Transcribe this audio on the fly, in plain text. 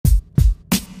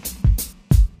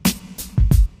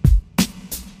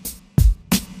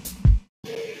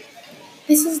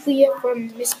This is Leah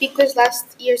from Miss Speaker's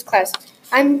last year's class.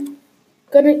 I'm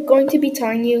going to be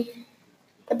telling you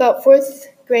about fourth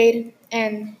grade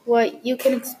and what you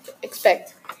can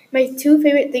expect. My two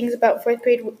favorite things about fourth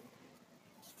grade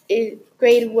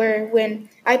were when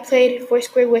I played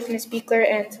Foursquare with Miss Beekler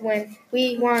and when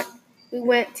we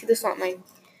went to the salt mine.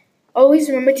 Always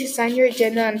remember to sign your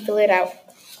agenda and fill it out.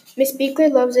 Miss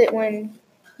Beekler loves it when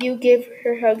you give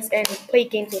her hugs and play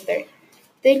games with her.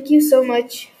 Thank you so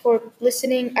much for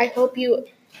listening. I hope you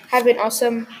have an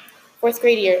awesome fourth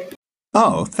grade year.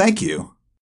 Oh, thank you.